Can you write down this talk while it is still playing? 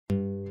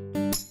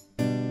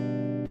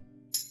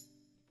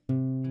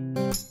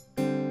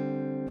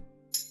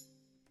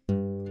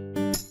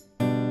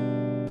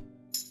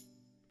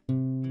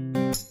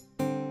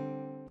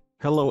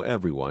Hello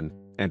everyone,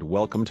 and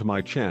welcome to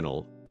my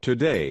channel.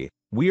 Today,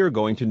 we are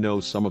going to know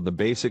some of the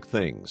basic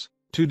things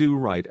to do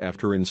right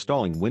after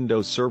installing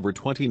Windows Server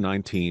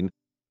 2019.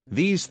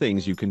 These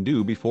things you can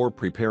do before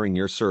preparing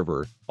your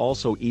server,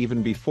 also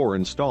even before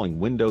installing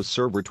Windows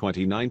Server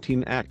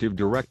 2019 Active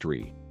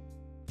Directory.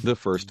 The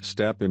first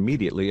step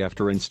immediately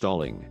after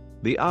installing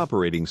the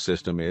operating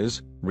system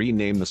is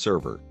rename the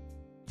server.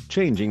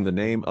 Changing the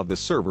name of the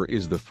server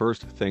is the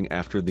first thing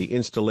after the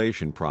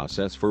installation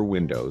process for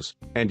Windows,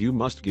 and you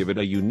must give it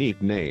a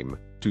unique name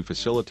to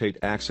facilitate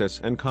access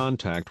and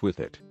contact with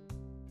it.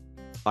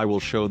 I will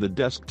show the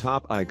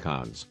desktop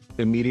icons.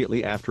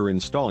 Immediately after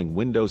installing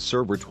Windows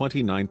Server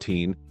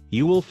 2019,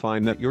 you will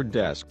find that your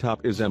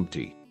desktop is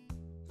empty.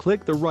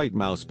 Click the right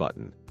mouse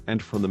button,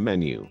 and from the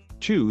menu,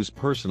 choose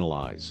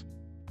Personalize.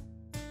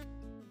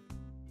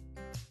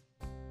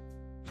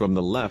 From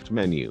the left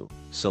menu,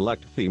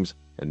 select Themes,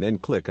 and then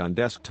click on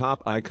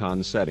Desktop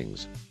Icon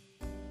Settings.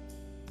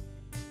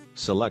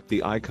 Select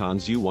the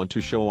icons you want to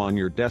show on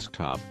your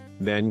desktop,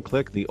 then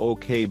click the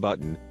OK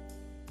button.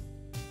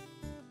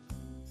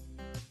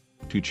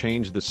 To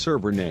change the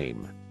server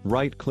name,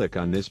 right-click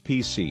on this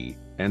PC,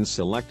 and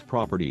select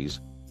Properties.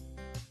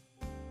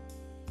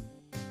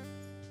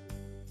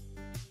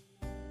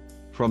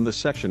 From the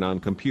section on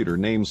Computer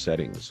Name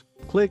Settings,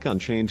 click on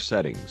Change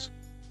Settings.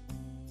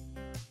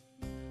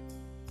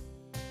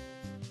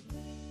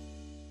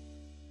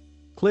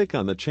 Click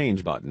on the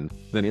Change button,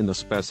 then in the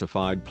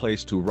specified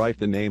place to write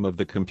the name of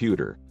the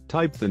computer,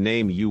 type the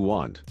name you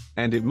want,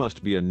 and it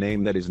must be a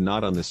name that is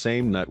not on the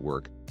same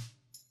network.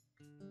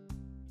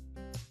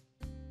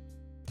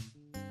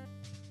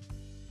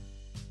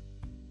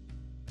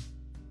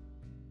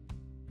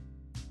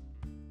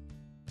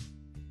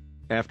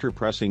 After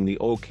pressing the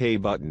OK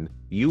button,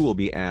 you will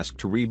be asked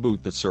to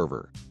reboot the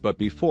server, but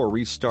before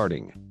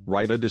restarting,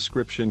 write a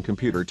description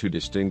computer to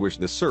distinguish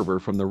the server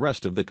from the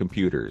rest of the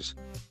computers.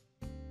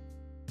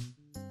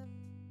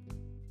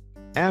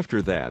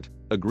 After that,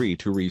 agree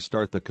to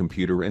restart the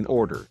computer in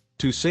order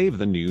to save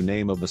the new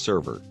name of the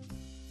server.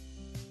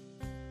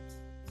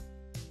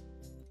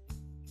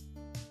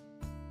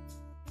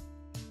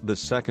 The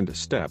second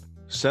step,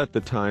 set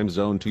the time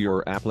zone to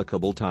your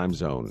applicable time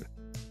zone.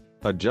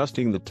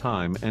 Adjusting the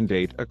time and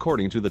date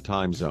according to the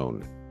time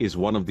zone is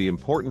one of the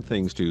important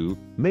things to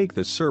make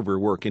the server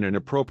work in an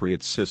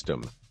appropriate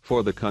system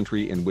for the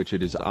country in which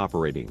it is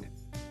operating.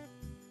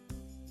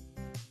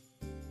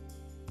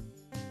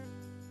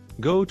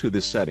 Go to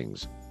the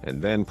settings,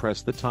 and then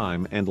press the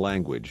time and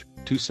language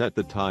to set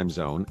the time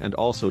zone and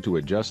also to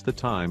adjust the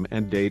time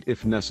and date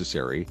if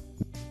necessary.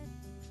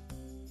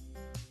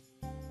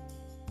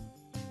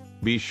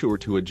 Be sure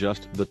to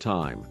adjust the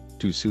time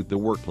to suit the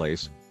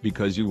workplace,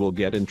 because you will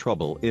get in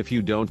trouble if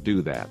you don't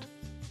do that.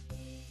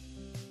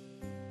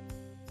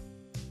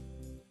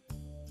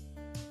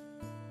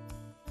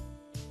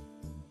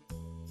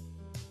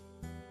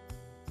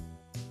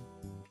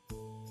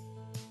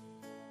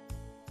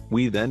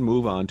 We then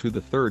move on to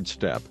the third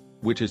step,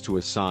 which is to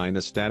assign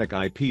a static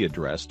IP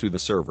address to the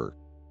server.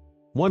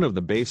 One of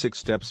the basic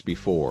steps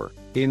before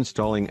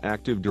installing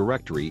Active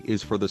Directory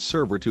is for the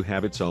server to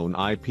have its own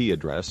IP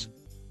address.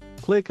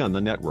 Click on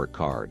the network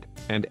card,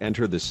 and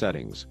enter the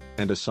settings,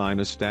 and assign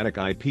a static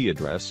IP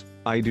address.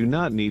 I do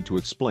not need to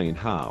explain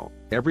how.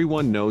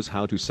 Everyone knows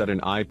how to set an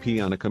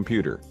IP on a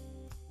computer.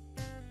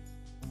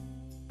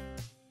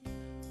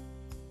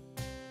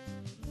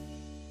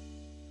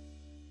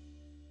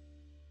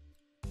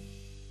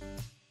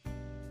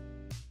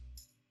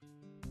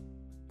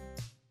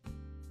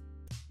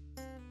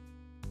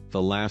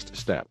 The last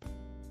step.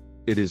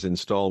 It is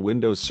install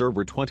Windows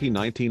Server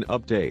 2019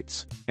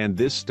 updates, and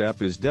this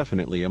step is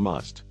definitely a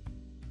must.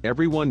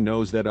 Everyone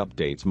knows that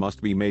updates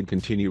must be made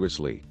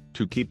continuously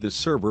to keep the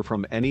server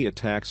from any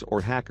attacks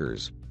or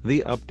hackers.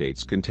 The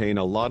updates contain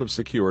a lot of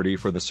security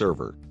for the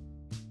server.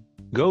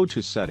 Go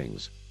to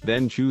Settings,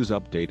 then choose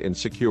Update and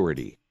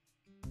Security.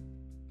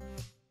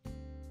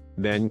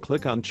 Then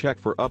click on Check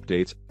for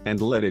Updates, and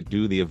let it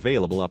do the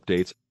available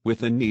updates, with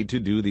the need to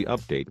do the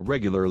update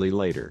regularly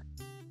later.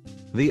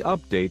 The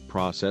update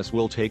process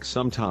will take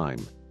some time,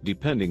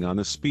 depending on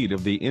the speed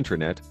of the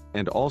internet,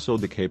 and also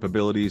the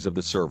capabilities of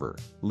the server.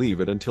 Leave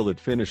it until it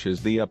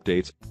finishes the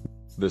updates.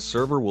 The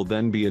server will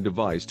then be a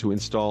device to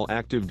install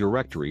Active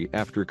Directory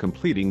after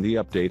completing the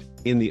update.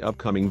 In the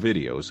upcoming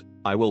videos,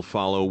 I will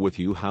follow with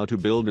you how to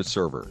build a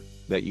server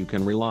that you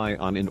can rely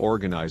on in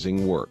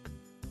organizing work.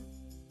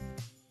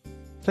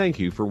 Thank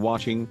you for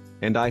watching,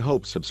 and I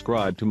hope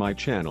subscribe to my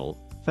channel.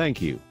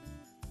 Thank you.